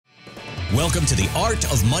Welcome to the Art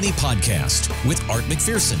of Money podcast with Art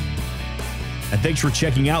McPherson. And thanks for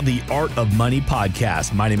checking out the Art of Money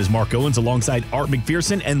podcast. My name is Mark Owens alongside Art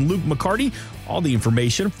McPherson and Luke McCarty. All the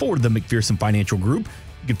information for the McPherson Financial Group,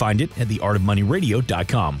 you can find it at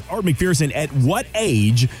theartofmoneyradio.com. Art McPherson, at what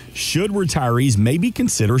age should retirees maybe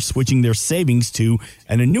consider switching their savings to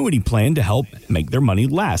an annuity plan to help make their money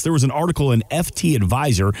last? There was an article in FT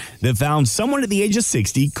Advisor that found someone at the age of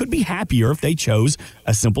 60 could be happier if they chose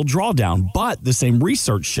a simple drawdown. But the same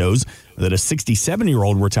research shows that a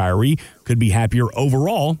 67-year-old retiree could be happier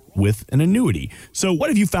overall with an annuity. So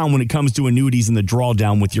what have you found when it comes to annuities and the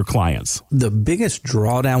drawdown with your clients? The biggest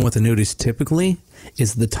drawdown with annuities typically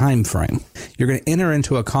is the time frame. You're going to enter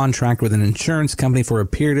into a contract with an insurance company for a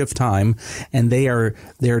period of time, and they're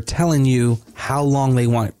telling you how long they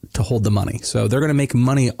want to hold the money. So they're going to make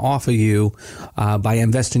money off of you by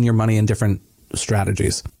investing your money in different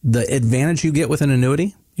strategies. The advantage you get with an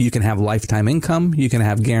annuity: you can have lifetime income. You can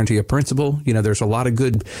have guarantee of principal. You know, there's a lot of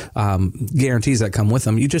good guarantees that come with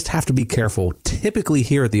them. You just have to be careful. Typically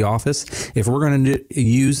here at the office, if we're going to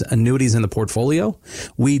use annuities in the portfolio,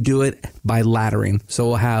 we do it by laddering. So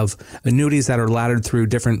we'll have annuities that are laddered through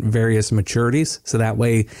different various maturities. So that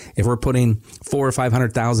way, if we're putting $400,000 or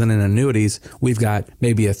 $500,000 in annuities, we've got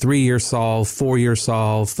maybe a 3-year solve, 4-year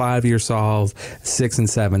solve, 5-year solve, 6 and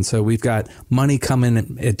 7. So we've got money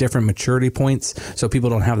coming at different maturity points, so people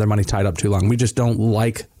don't have their money tied up too long. We just don't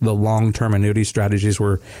like the long-term annuity strategies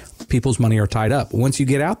where people's money are tied up. Once you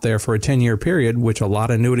get out there for a 10-year period, which a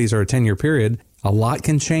lot of annuities are a 10-year period, a lot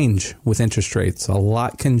can change with interest rates. A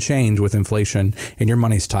lot can change with inflation, and your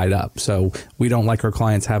money's tied up. So we don't like our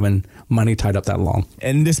clients having money tied up that long.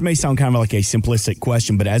 And this may sound kind of like a simplistic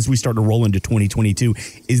question, but as we start to roll into 2022,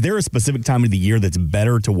 is there a specific time of the year that's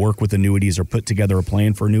better to work with annuities or put together a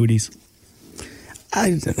plan for annuities?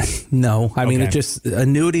 No. I mean,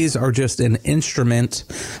 annuities are just an instrument.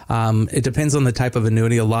 It depends on the type of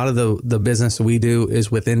annuity. A lot of the business we do is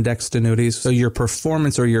with indexed annuities. So your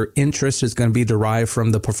performance or your interest is going to be derived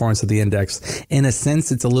from the performance of the index. In a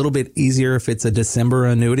sense, it's a little bit easier if it's a December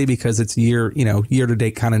annuity because it's year to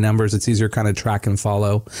date kind of numbers. It's easier to kind of track and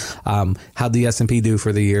follow how the S&P do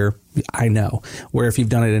for the year. I know. Where if you've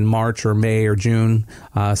done it in March or May or June,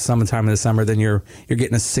 sometime in the summer, then you're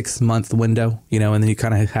getting a 6-month window, and then you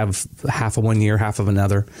kind of have half of one year, half of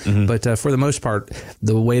another. Mm-hmm. But for the most part,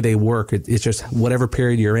 the way they work, it's just whatever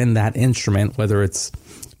period you're in that instrument, whether it's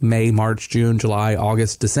May, March, June, July,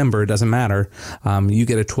 August, December, it doesn't matter. You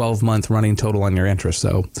get a 12-month running total on your interest.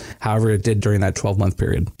 So however it did during that 12-month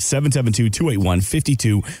period.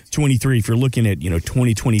 772-281-5223. If you're looking at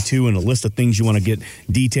 2022 and a list of things you want to get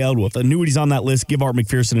detailed with annuities on that list, give Art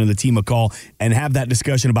McPherson and the team a call and have that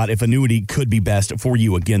discussion about if annuity could be best for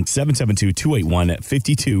you. Again,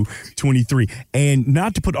 772-281-5223. And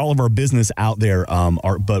not to put all of our business out there,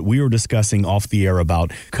 Art, but we were discussing off the air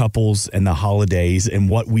about couples and the holidays and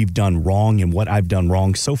what we've done wrong and what I've done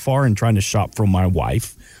wrong so far in trying to shop for my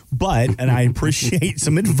wife. And I appreciate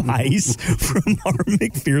some advice from Art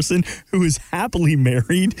McPherson, who is happily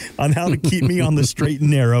married, on how to keep me on the straight and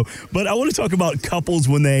narrow. But I want to talk about couples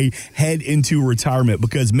when they head into retirement,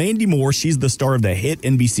 because Mandy Moore, she's the star of the hit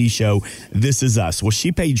NBC show This Is Us. Well,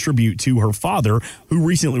 she paid tribute to her father, who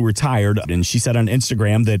recently retired, and she said on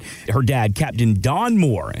Instagram that her dad, Captain Don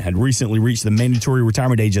Moore, had recently reached the mandatory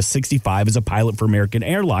retirement age of 65 as a pilot for American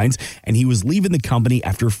Airlines, and he was leaving the company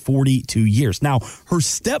after 42 years. Now, her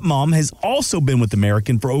stepmom has also been with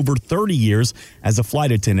American for over 30 years as a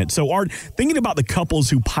flight attendant. So, Art, thinking about the couples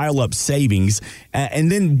who pile up savings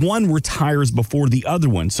and then one retires before the other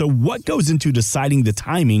one. So what goes into deciding the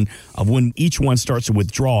timing of when each one starts to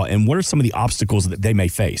withdraw, and what are some of the obstacles that they may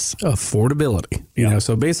face? Affordability.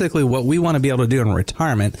 So basically what we want to be able to do in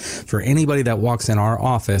retirement for anybody that walks in our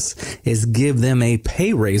office is give them a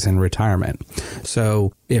pay raise in retirement.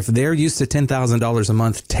 So if they're used to $10,000 a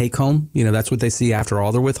month take home, that's what they see after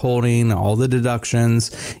all their withholding, all the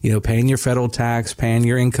deductions, paying your federal tax, paying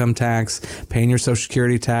your income tax, paying your Social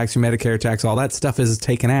Security tax, your Medicare tax, all that stuff is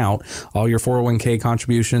taken out. All your 401k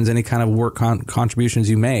contributions, any kind of work contributions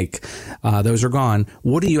you make, those are gone.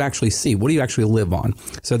 What do you actually see? What do you actually live on?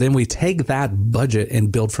 So then we take that budget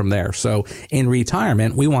and build from there. So in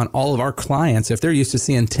retirement, we want all of our clients, if they're used to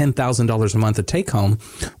seeing $10,000 a month of take home,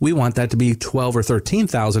 we want that to be $12,000 or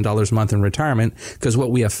 $13,000 a month in retirement, because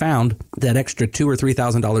what we have found, that extra $2,000 or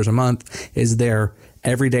 $3,000 a month is their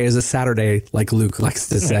every day is a Saturday, like Luke likes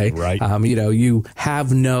to say. Right. You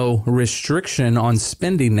have no restriction on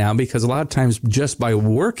spending now, because a lot of times just by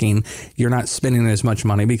working, you're not spending as much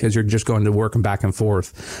money because you're just going to work and back and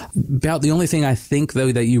forth. About the only thing I think,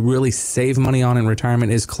 though, that you really save money on in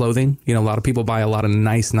retirement is clothing. A lot of people buy a lot of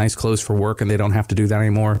nice clothes for work, and they don't have to do that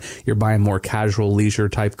anymore. You're buying more casual, leisure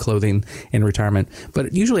type clothing in retirement.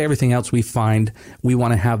 But usually everything else we find, we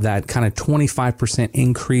want to have that kind of 25%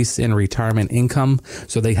 increase in retirement income,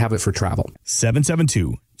 so they have it for travel.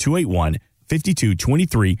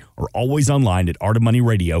 772-281-5223 or always online at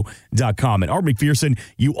artofmoneyradio.com. And Art McPherson,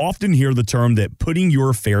 you often hear the term that putting your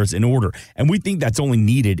affairs in order, and we think that's only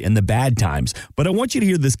needed in the bad times. But I want you to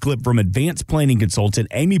hear this clip from advanced planning consultant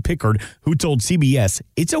Amy Pickard, who told CBS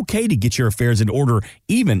it's okay to get your affairs in order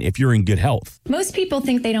even if you're in good health. Most people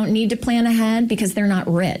think they don't need to plan ahead because they're not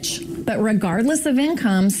rich. But regardless of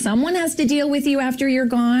income, someone has to deal with you after you're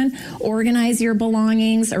gone, organize your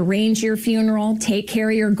belongings, arrange your funeral, take care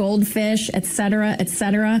of your goldfish, etc.,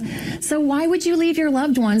 etc. So why would you leave your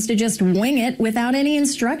loved ones to just wing it without any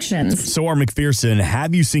instructions? So, Art McPherson,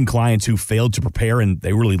 have you seen clients who failed to prepare and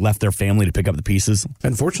they really left their family to pick up the pieces?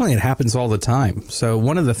 Unfortunately, it happens all the time. So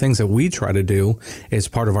one of the things that we try to do as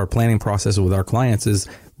part of our planning process with our clients is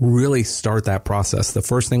really start that process. The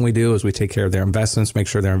first thing we do is we take care of their investments, make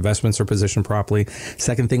sure their investments are positioned properly.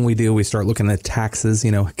 Second thing we do, we start looking at taxes.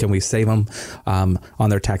 Can we save them on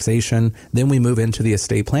their taxation? Then we move into the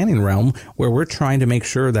estate planning realm, where we're trying to make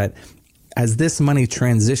sure that as this money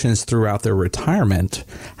transitions throughout their retirement,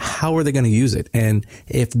 how are they going to use it? And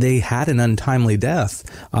if they had an untimely death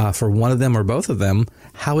for one of them or both of them,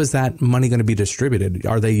 how is that money going to be distributed?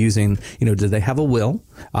 Are they using, do they have a will?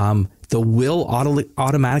 The will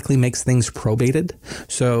automatically makes things probated.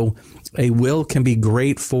 So a will can be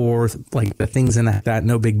great for like the things in that,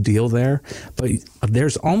 no big deal there. But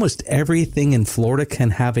there's almost everything in Florida can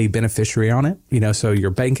have a beneficiary on it. So your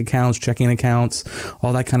bank accounts, checking accounts,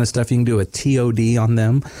 all that kind of stuff. You can do a TOD on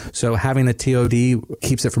them. So having a TOD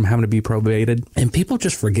keeps it from having to be probated. And people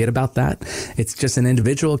just forget about that. It's just an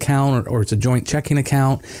individual account or it's a joint checking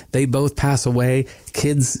account. They both pass away.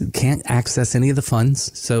 Kids can't access any of the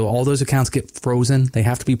funds. So all those accounts get frozen. They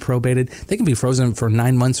have to be probated. They can be frozen for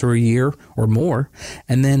 9 months or a year or more.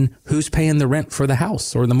 And then who's paying the rent for the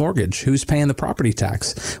house or the mortgage? Who's paying the property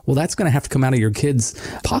tax? Well, that's going to have to come out of your kid's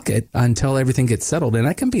pocket until everything gets settled. And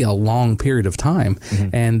that can be a long period of time.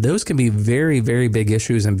 Mm-hmm. And those can be very, very big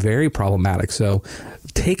issues and very problematic. So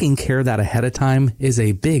taking care of that ahead of time is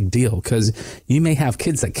a big deal, because you may have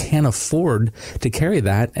kids that can't afford to carry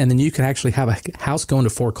that. And then you could actually have a house go into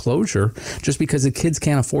foreclosure just because the kids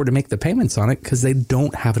can't afford to make the payments on it because they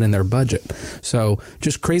don't have it in their budget. So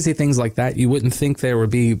just crazy things like that. You wouldn't think there would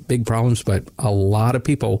be big problems, but a lot of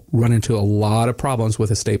people run into a lot of problems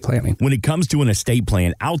with estate planning. When it comes to an estate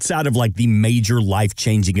plan, outside of like the major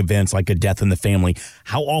life-changing events like a death in the family,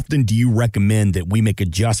 how often do you recommend that we make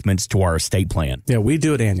adjustments to our estate plan? Yeah, we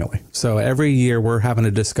do it annually. So every year we're having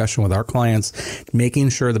a discussion with our clients, making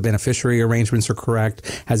sure the beneficiary arrangements are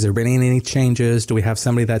correct. Has there been any changes? Do we have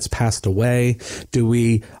somebody that's passed away? Do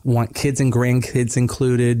we want kids and grandkids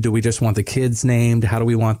included? Do we just want the kids named? How do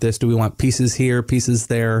we want this? Do we want pieces here, pieces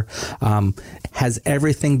there? Has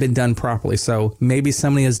everything been done properly? So maybe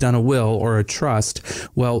somebody has done a will or a trust.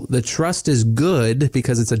 Well, the trust is good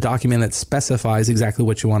because it's a document that specifies exactly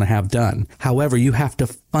what you want to have done. However, you have to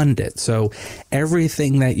fund it. So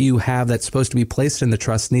everything that you have that's supposed to be placed in the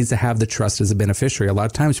trust needs to have the trust as a beneficiary. A lot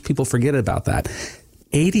of times people forget about that.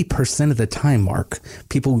 80% of the time, Mark,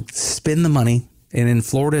 people spend the money, and in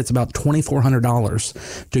Florida, it's about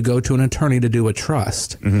 $2,400 to go to an attorney to do a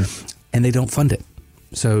trust, and they don't fund it.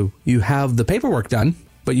 So you have the paperwork done,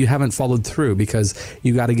 but you haven't followed through because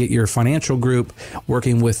you got to get your financial group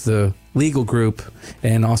working with the legal group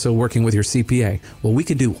and also working with your CPA. Well, we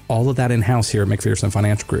could do all of that in-house here at McPherson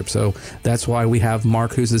Financial Group. So that's why we have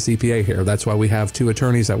Mark, who's the CPA here. That's why we have 2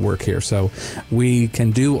 attorneys that work here. So we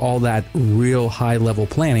can do all that real high-level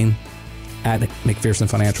planning at McPherson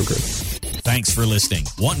Financial Group. Thanks for listening.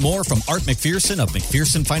 Want more from Art McPherson of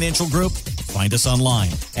McPherson Financial Group? Find us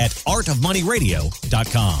online at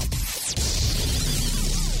artofmoneyradio.com.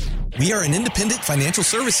 We are an independent financial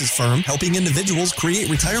services firm helping individuals create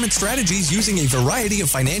retirement strategies using a variety of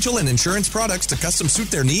financial and insurance products to custom suit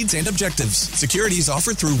their needs and objectives. Securities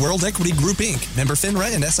offered through World Equity Group, Inc., member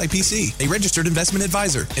FINRA and SIPC, a registered investment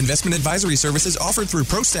advisor. Investment advisory services offered through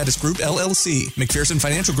ProStatus Group, LLC. McPherson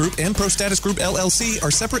Financial Group and ProStatus Group, LLC are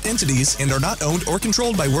separate entities and are not owned or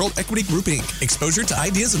controlled by World Equity Group, Inc. Exposure to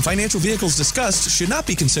ideas and financial vehicles discussed should not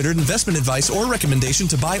be considered investment advice or recommendation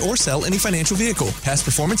to buy or sell any financial vehicle. Past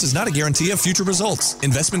performance is not a a guarantee of future results.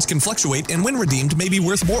 Investments can fluctuate and when redeemed may be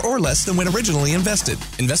worth more or less than when originally invested.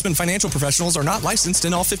 Investment financial professionals are not licensed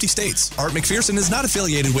in all 50 states. Art McPherson is not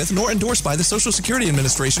affiliated with nor endorsed by the Social Security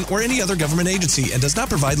Administration or any other government agency and does not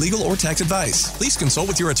provide legal or tax advice. Please consult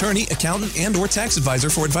with your attorney, accountant, and or tax advisor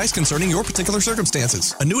for advice concerning your particular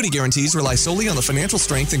circumstances. Annuity guarantees rely solely on the financial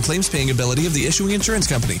strength and claims paying ability of the issuing insurance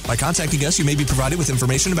company. By contacting us, you may be provided with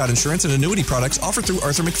information about insurance and annuity products offered through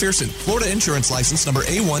Arthur McPherson. Florida Insurance License number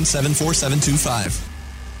A174725.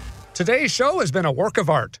 Today's show has been a work of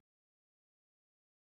art.